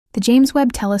The James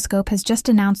Webb Telescope has just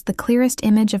announced the clearest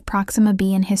image of Proxima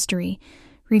b in history,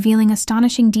 revealing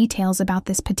astonishing details about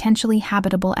this potentially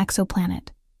habitable exoplanet.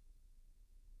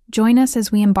 Join us as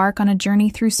we embark on a journey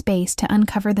through space to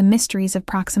uncover the mysteries of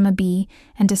Proxima b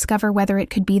and discover whether it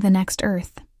could be the next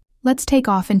Earth. Let's take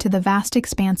off into the vast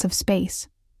expanse of space,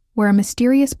 where a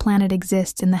mysterious planet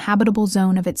exists in the habitable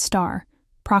zone of its star,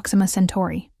 Proxima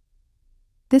Centauri.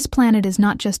 This planet is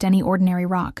not just any ordinary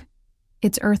rock.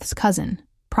 It's Earth's cousin,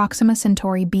 Proxima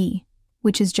Centauri b,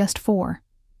 which is just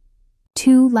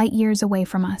 2 light-years away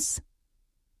from us.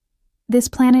 This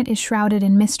planet is shrouded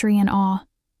in mystery and awe.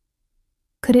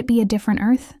 Could it be a different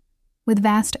Earth, with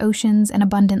vast oceans and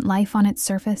abundant life on its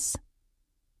surface?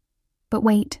 But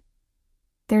wait,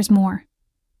 there's more.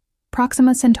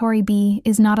 Proxima Centauri b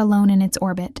is not alone in its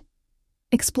orbit.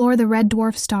 Explore the red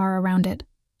dwarf star around it,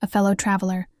 a fellow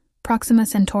traveler, Proxima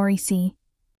Centauri c,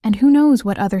 and who knows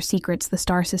what other secrets the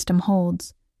star system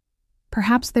holds.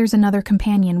 Perhaps there's another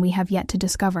companion we have yet to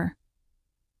discover.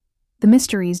 The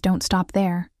mysteries don't stop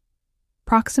there.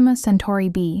 Proxima Centauri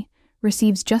b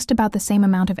receives just about the same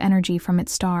amount of energy from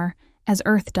its star as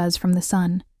Earth does from the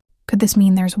Sun. Could this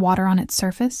mean there's water on its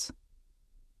surface?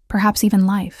 Perhaps even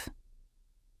life.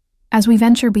 As we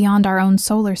venture beyond our own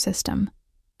solar system,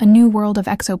 a new world of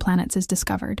exoplanets is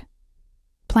discovered.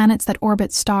 Planets that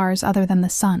orbit stars other than the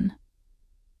Sun.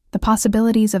 The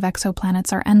possibilities of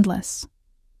exoplanets are endless.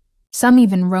 Some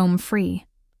even roam free,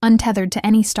 untethered to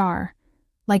any star,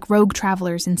 like rogue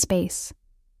travelers in space.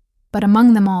 But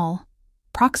among them all,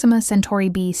 Proxima Centauri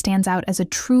b stands out as a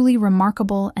truly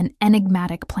remarkable and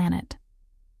enigmatic planet.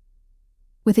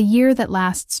 With a year that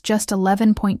lasts just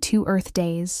 11.2 Earth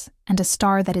days and a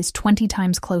star that is 20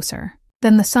 times closer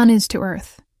than the Sun is to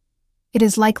Earth, it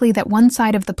is likely that one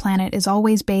side of the planet is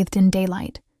always bathed in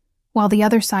daylight, while the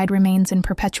other side remains in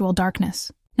perpetual darkness.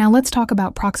 Now let's talk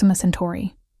about Proxima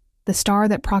Centauri, the star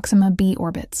that Proxima b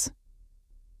orbits.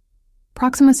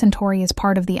 Proxima Centauri is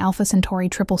part of the Alpha Centauri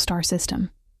triple star system.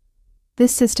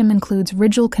 This system includes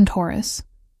Rigil Kentaurus,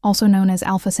 also known as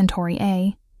Alpha Centauri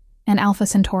A, and Alpha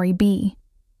Centauri b.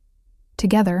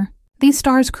 Together, these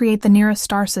stars create the nearest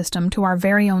star system to our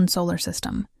very own solar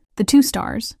system. The two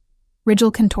stars,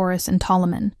 Rigil Kentaurus and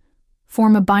Ptolemy,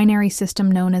 form a binary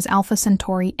system known as Alpha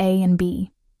Centauri A and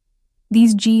B.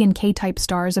 These G and K-type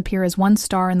stars appear as one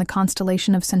star in the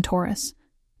constellation of Centaurus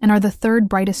and are the third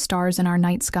brightest stars in our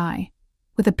night sky,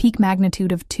 with a peak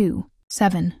magnitude of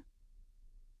 2.7.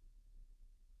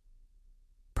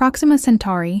 Proxima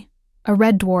Centauri, a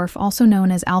red dwarf also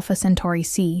known as Alpha Centauri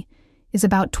c, is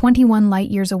about 21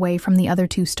 light-years away from the other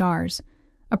two stars,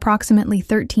 approximately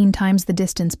 13 times the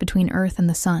distance between Earth and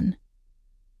the Sun.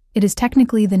 It is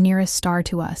technically the nearest star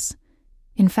to us.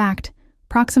 In fact,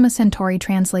 Proxima Centauri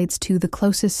translates to the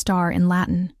closest star in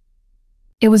Latin.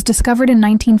 It was discovered in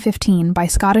 1915 by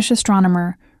Scottish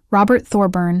astronomer Robert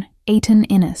Thorburn Ayton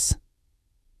Innes.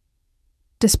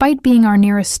 Despite being our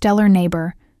nearest stellar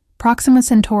neighbor, Proxima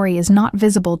Centauri is not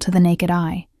visible to the naked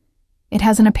eye. It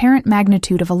has an apparent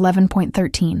magnitude of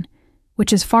 11.13,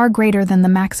 which is far greater than the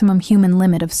maximum human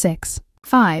limit of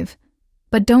 6.5.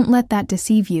 But don't let that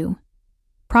deceive you.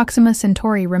 Proxima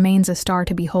Centauri remains a star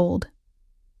to behold.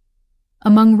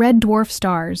 Among red dwarf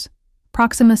stars,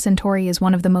 Proxima Centauri is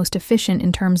one of the most efficient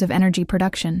in terms of energy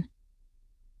production.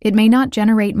 It may not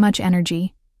generate much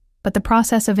energy, but the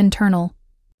process of internal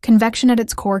convection at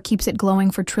its core keeps it glowing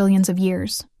for trillions of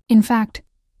years. In fact,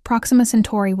 Proxima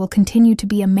Centauri will continue to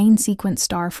be a main sequence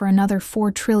star for another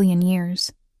 4 trillion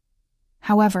years.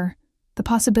 However, the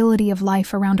possibility of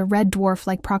life around a red dwarf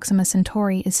like Proxima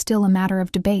Centauri is still a matter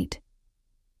of debate.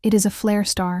 It is a flare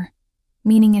star,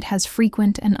 meaning it has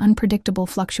frequent and unpredictable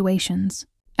fluctuations.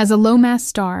 As a low-mass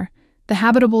star, the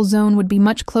habitable zone would be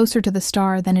much closer to the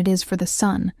star than it is for the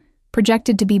Sun,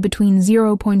 projected to be between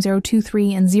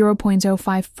 0.023 and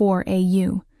 0.054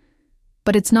 AU.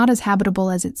 But it's not as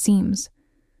habitable as it seems.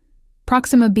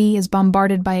 Proxima b is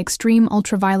bombarded by extreme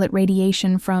ultraviolet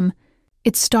radiation from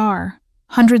its star,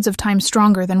 hundreds of times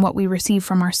stronger than what we receive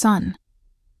from our Sun.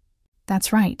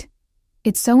 That's right.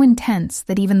 It's so intense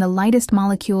that even the lightest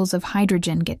molecules of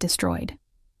hydrogen get destroyed,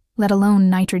 let alone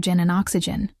nitrogen and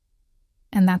oxygen.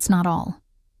 And that's not all.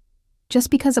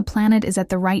 Just because a planet is at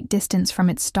the right distance from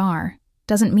its star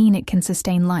doesn't mean it can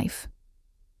sustain life.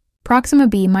 Proxima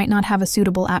b might not have a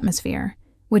suitable atmosphere,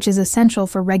 which is essential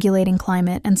for regulating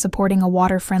climate and supporting a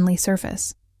water-friendly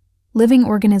surface. Living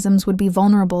organisms would be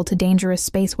vulnerable to dangerous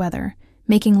space weather,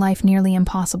 making life nearly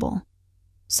impossible.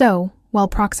 So, while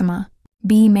Proxima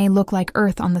b may look like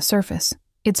Earth on the surface,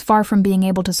 it's far from being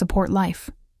able to support life,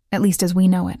 at least as we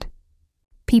know it.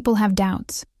 People have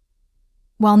doubts.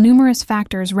 While numerous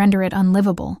factors render it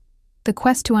unlivable, the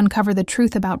quest to uncover the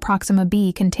truth about Proxima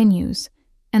b continues,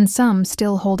 and some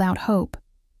still hold out hope.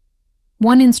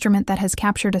 One instrument that has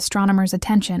captured astronomers'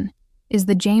 attention is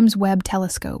the James Webb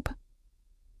Telescope.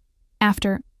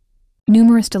 After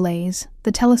numerous delays,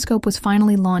 the telescope was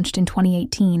finally launched in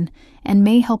 2018 and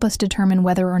may help us determine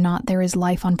whether or not there is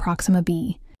life on Proxima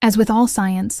b. As with all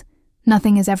science,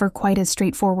 nothing is ever quite as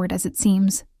straightforward as it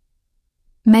seems.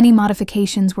 Many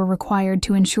modifications were required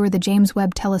to ensure the James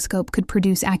Webb Telescope could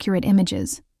produce accurate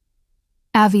images.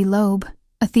 Avi Loeb,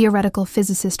 a theoretical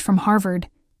physicist from Harvard,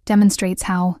 demonstrates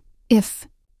how, if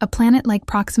a planet like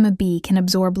Proxima b can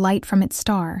absorb light from its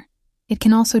star, it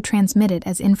can also transmit it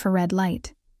as infrared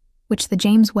light, which the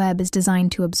James Webb is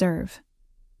designed to observe.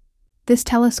 This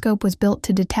telescope was built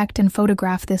to detect and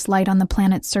photograph this light on the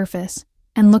planet's surface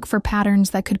and look for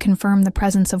patterns that could confirm the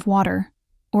presence of water,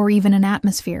 or even an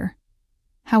atmosphere.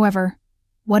 However,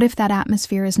 what if that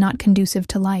atmosphere is not conducive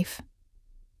to life?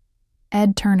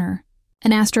 Ed Turner,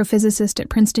 an astrophysicist at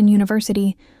Princeton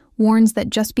University, warns that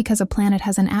just because a planet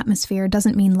has an atmosphere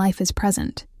doesn't mean life is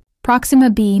present. Proxima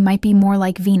b might be more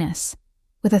like Venus,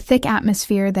 with a thick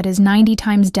atmosphere that is 90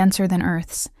 times denser than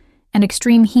Earth's, and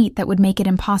extreme heat that would make it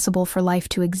impossible for life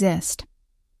to exist.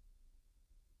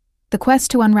 The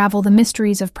quest to unravel the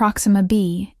mysteries of Proxima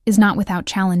b is not without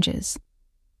challenges.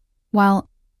 While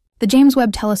the James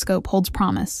Webb Telescope holds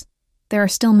promise, there are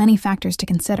still many factors to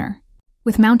consider.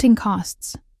 With mounting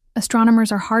costs,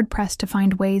 astronomers are hard-pressed to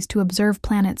find ways to observe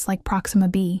planets like Proxima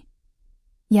b.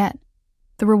 Yet,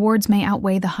 the rewards may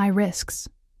outweigh the high risks.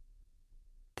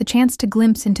 The chance to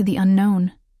glimpse into the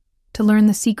unknown, to learn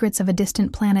the secrets of a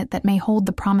distant planet that may hold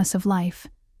the promise of life,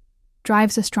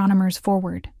 drives astronomers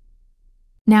forward.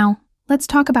 Now, let's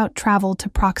talk about travel to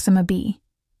Proxima b.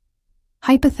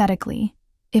 Hypothetically,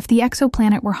 if the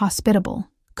exoplanet were hospitable,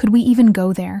 could we even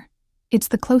go there? It's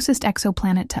the closest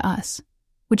exoplanet to us,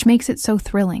 which makes it so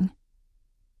thrilling.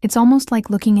 It's almost like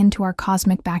looking into our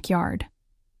cosmic backyard.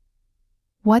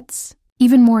 What's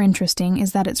even more interesting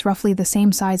is that it's roughly the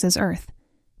same size as Earth,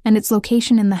 and its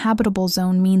location in the habitable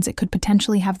zone means it could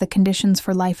potentially have the conditions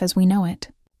for life as we know it.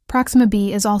 Proxima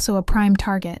b is also a prime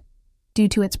target, due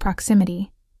to its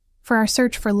proximity, for our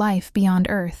search for life beyond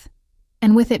Earth,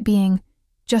 and with it being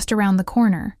just around the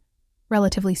corner,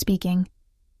 relatively speaking,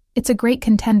 it's a great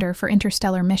contender for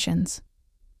interstellar missions.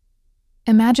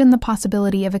 Imagine the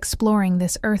possibility of exploring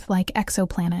this Earth-like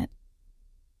exoplanet.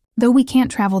 Though we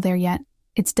can't travel there yet,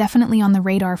 it's definitely on the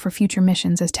radar for future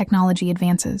missions as technology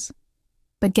advances.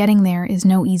 But getting there is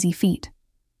no easy feat.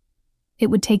 It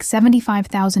would take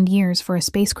 75,000 years for a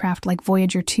spacecraft like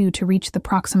Voyager 2 to reach the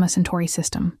Proxima Centauri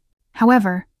system.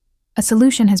 However, a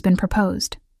solution has been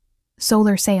proposed: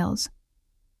 solar sails.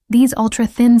 These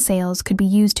ultra-thin sails could be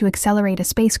used to accelerate a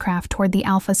spacecraft toward the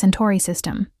Alpha Centauri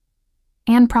system,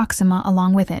 and Proxima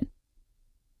along with it.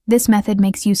 This method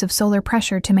makes use of solar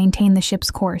pressure to maintain the ship's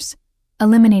course,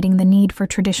 eliminating the need for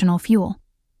traditional fuel.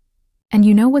 And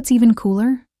you know what's even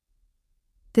cooler?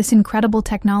 This incredible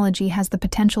technology has the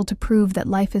potential to prove that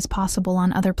life is possible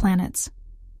on other planets,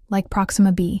 like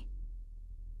Proxima b.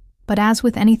 But as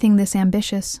with anything this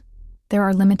ambitious, there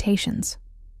are limitations.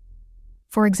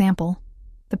 For example,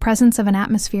 the presence of an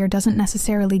atmosphere doesn't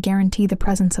necessarily guarantee the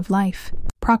presence of life.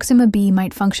 Proxima b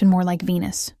might function more like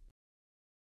Venus.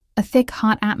 A thick,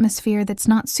 hot atmosphere that's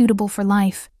not suitable for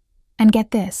life. And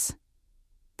get this,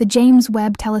 the James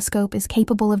Webb Telescope is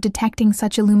capable of detecting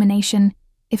such illumination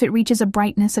if it reaches a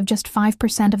brightness of just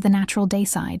 5% of the natural day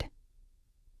side.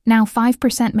 Now,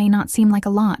 5% may not seem like a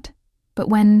lot, but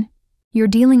when you're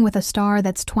dealing with a star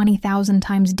that's 20,000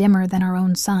 times dimmer than our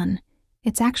own sun,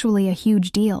 it's actually a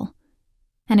huge deal.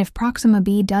 And if Proxima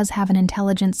b does have an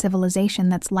intelligent civilization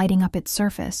that's lighting up its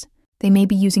surface, they may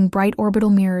be using bright orbital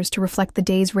mirrors to reflect the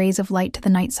day's rays of light to the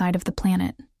night side of the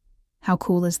planet. How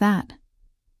cool is that?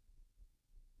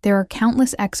 There are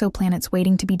countless exoplanets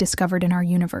waiting to be discovered in our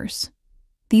universe.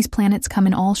 These planets come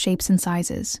in all shapes and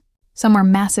sizes. Some are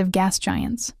massive gas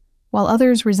giants, while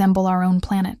others resemble our own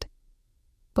planet.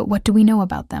 But what do we know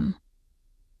about them?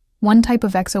 One type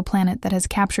of exoplanet that has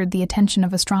captured the attention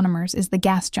of astronomers is the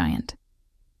gas giant.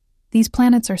 These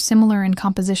planets are similar in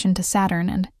composition to Saturn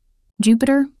and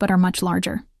Jupiter, but are much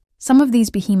larger. Some of these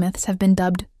behemoths have been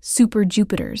dubbed super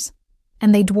Jupiters,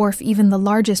 and they dwarf even the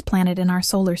largest planet in our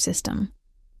solar system.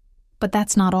 But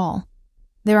that's not all.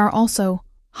 There are also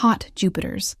hot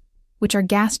Jupiters, which are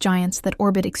gas giants that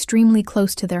orbit extremely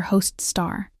close to their host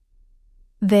star.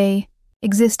 They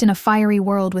exist in a fiery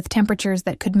world with temperatures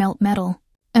that could melt metal.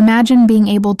 Imagine being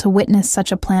able to witness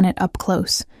such a planet up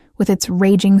close, with its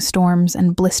raging storms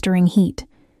and blistering heat.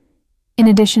 In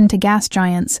addition to gas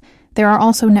giants, there are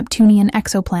also Neptunian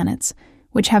exoplanets,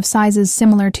 which have sizes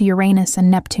similar to Uranus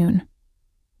and Neptune.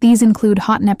 These include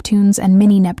hot Neptunes and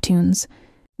mini-Neptunes,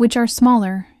 which are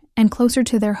smaller and closer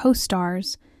to their host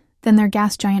stars than their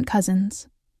gas giant cousins.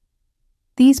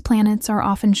 These planets are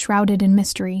often shrouded in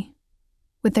mystery,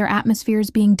 with their atmospheres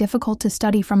being difficult to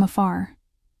study from afar.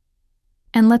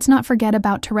 And let's not forget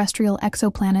about terrestrial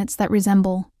exoplanets that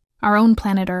resemble our own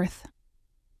planet Earth.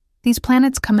 These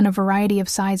planets come in a variety of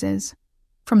sizes,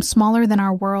 from smaller than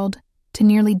our world to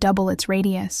nearly double its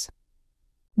radius.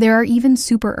 There are even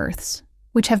super-Earths,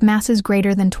 which have masses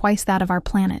greater than twice that of our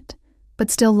planet,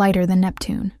 but still lighter than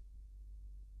Neptune.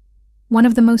 One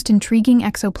of the most intriguing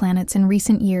exoplanets in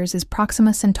recent years is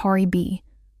Proxima Centauri b,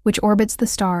 which orbits the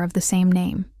star of the same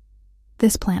name.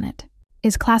 This planet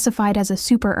is classified as a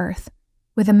super-Earth,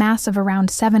 with a mass of around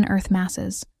 7 Earth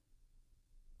masses.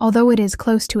 Although it is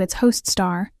close to its host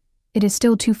star, it is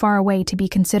still too far away to be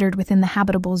considered within the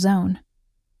habitable zone.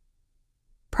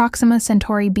 Proxima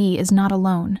Centauri b is not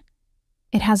alone.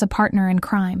 It has a partner in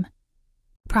crime,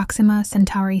 Proxima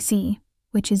Centauri c,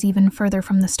 which is even further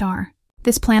from the star.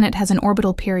 This planet has an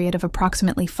orbital period of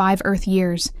approximately 5 Earth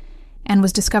years and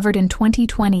was discovered in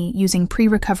 2020 using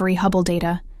pre-recovery Hubble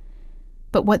data.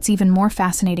 But what's even more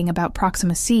fascinating about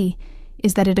Proxima c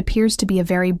is that it appears to be a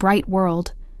very bright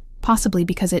world, possibly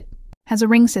because it has a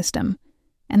ring system,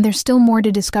 and there's still more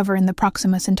to discover in the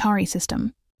Proxima Centauri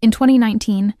system. In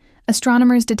 2019,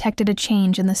 astronomers detected a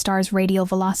change in the star's radial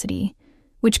velocity,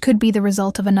 which could be the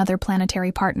result of another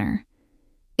planetary partner.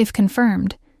 If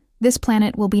confirmed, this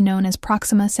planet will be known as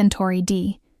Proxima Centauri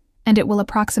d, and it will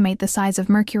approximate the size of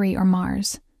Mercury or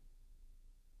Mars.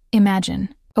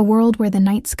 Imagine a world where the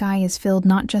night sky is filled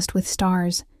not just with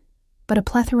stars, but a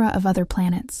plethora of other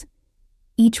planets,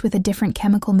 each with a different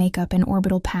chemical makeup and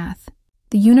orbital path.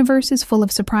 The universe is full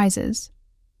of surprises,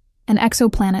 and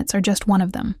exoplanets are just one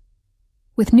of them.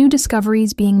 With new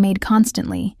discoveries being made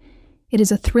constantly, it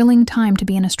is a thrilling time to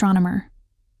be an astronomer.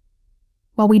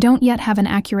 While we don't yet have an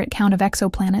accurate count of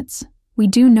exoplanets, we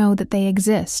do know that they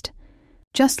exist,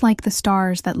 just like the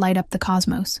stars that light up the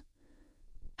cosmos.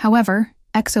 However,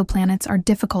 exoplanets are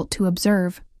difficult to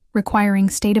observe, requiring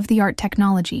state-of-the-art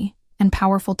technology and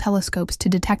powerful telescopes to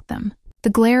detect them. The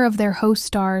glare of their host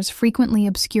stars frequently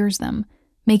obscures them,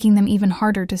 making them even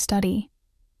harder to study.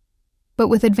 But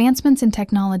with advancements in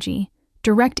technology,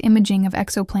 direct imaging of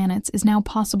exoplanets is now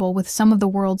possible with some of the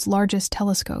world's largest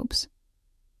telescopes.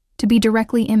 To be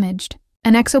directly imaged,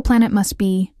 an exoplanet must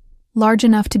be large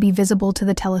enough to be visible to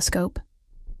the telescope,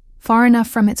 far enough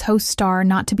from its host star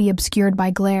not to be obscured by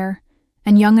glare,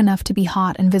 and young enough to be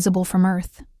hot and visible from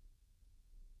Earth.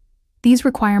 These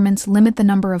requirements limit the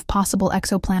number of possible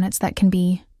exoplanets that can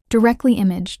be directly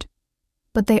imaged,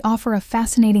 but they offer a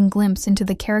fascinating glimpse into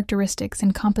the characteristics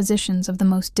and compositions of the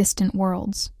most distant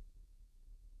worlds.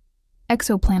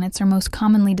 Exoplanets are most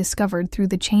commonly discovered through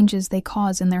the changes they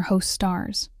cause in their host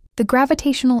stars. The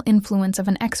gravitational influence of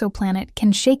an exoplanet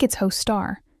can shake its host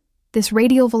star. This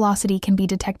radial velocity can be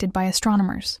detected by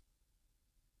astronomers.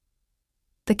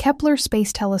 The Kepler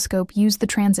Space Telescope used the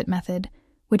transit method,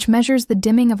 which measures the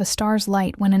dimming of a star's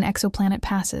light when an exoplanet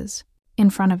passes in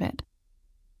front of it.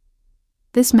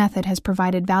 This method has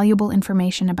provided valuable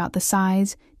information about the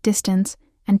size, distance,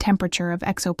 and temperature of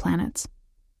exoplanets.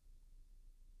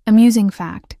 Amusing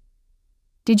fact: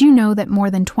 did you know that more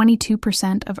than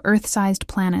 22% of Earth-sized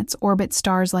planets orbit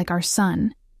stars like our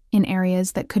Sun in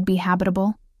areas that could be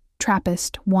habitable?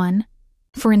 TRAPPIST-1,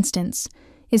 for instance,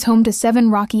 is home to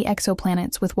 7 rocky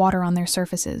exoplanets with water on their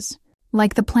surfaces.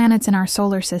 Like the planets in our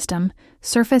solar system,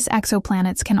 surface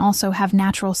exoplanets can also have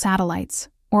natural satellites,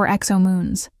 or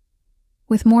exomoons.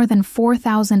 With more than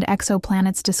 4,000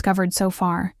 exoplanets discovered so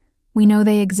far, we know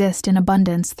they exist in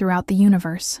abundance throughout the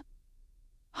universe.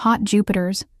 Hot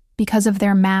Jupiters, because of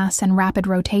their mass and rapid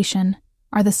rotation,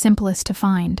 are the simplest to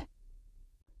find.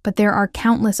 But there are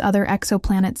countless other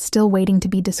exoplanets still waiting to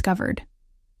be discovered.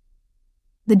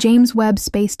 The James Webb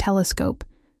Space Telescope,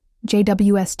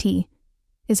 JWST,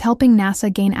 is helping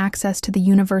NASA gain access to the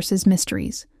universe's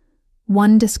mysteries,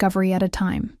 one discovery at a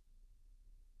time.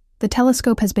 The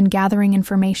telescope has been gathering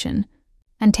information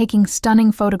and taking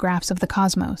stunning photographs of the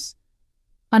cosmos,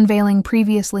 unveiling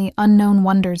previously unknown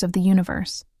wonders of the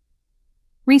universe.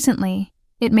 Recently,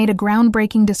 it made a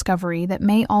groundbreaking discovery that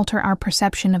may alter our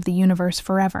perception of the universe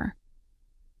forever.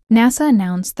 NASA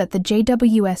announced that the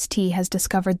JWST has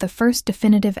discovered the first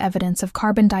definitive evidence of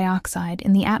carbon dioxide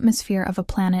in the atmosphere of a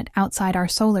planet outside our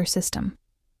solar system.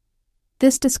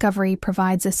 This discovery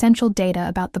provides essential data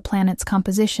about the planet's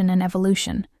composition and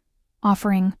evolution,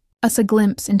 offering us a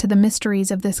glimpse into the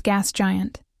mysteries of this gas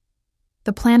giant.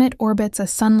 The planet orbits a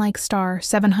sun-like star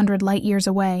 700 light-years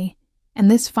away and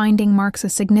this finding marks a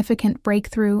significant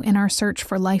breakthrough in our search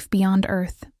for life beyond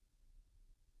Earth.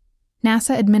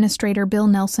 NASA Administrator Bill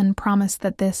Nelson promised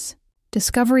that this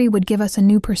discovery would give us a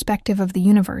new perspective of the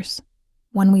universe,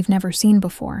 one we've never seen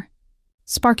before,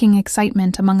 sparking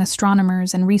excitement among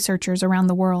astronomers and researchers around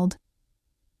the world.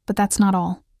 But that's not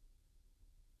all.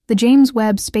 The James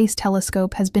Webb Space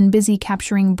Telescope has been busy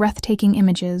capturing breathtaking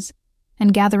images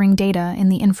and gathering data in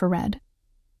the infrared.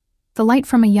 The light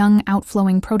from a young,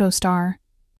 outflowing protostar,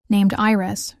 named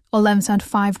IRIS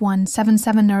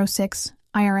 11.517706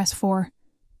 IRS-4,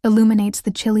 illuminates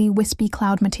the chilly, wispy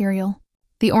cloud material.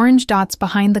 The orange dots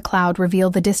behind the cloud reveal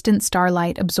the distant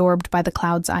starlight absorbed by the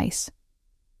cloud's ice.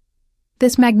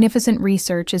 This magnificent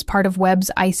research is part of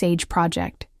Webb's Ice Age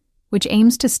project, which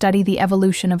aims to study the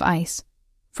evolution of ice,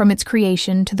 from its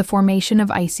creation to the formation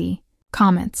of icy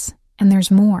comets, and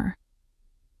there's more.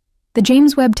 The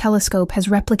James Webb Telescope has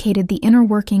replicated the inner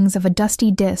workings of a dusty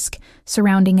disk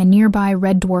surrounding a nearby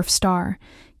red dwarf star,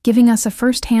 giving us a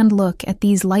first-hand look at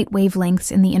these light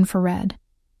wavelengths in the infrared.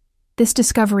 This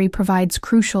discovery provides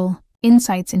crucial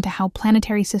insights into how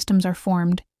planetary systems are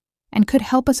formed and could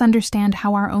help us understand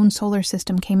how our own solar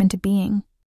system came into being.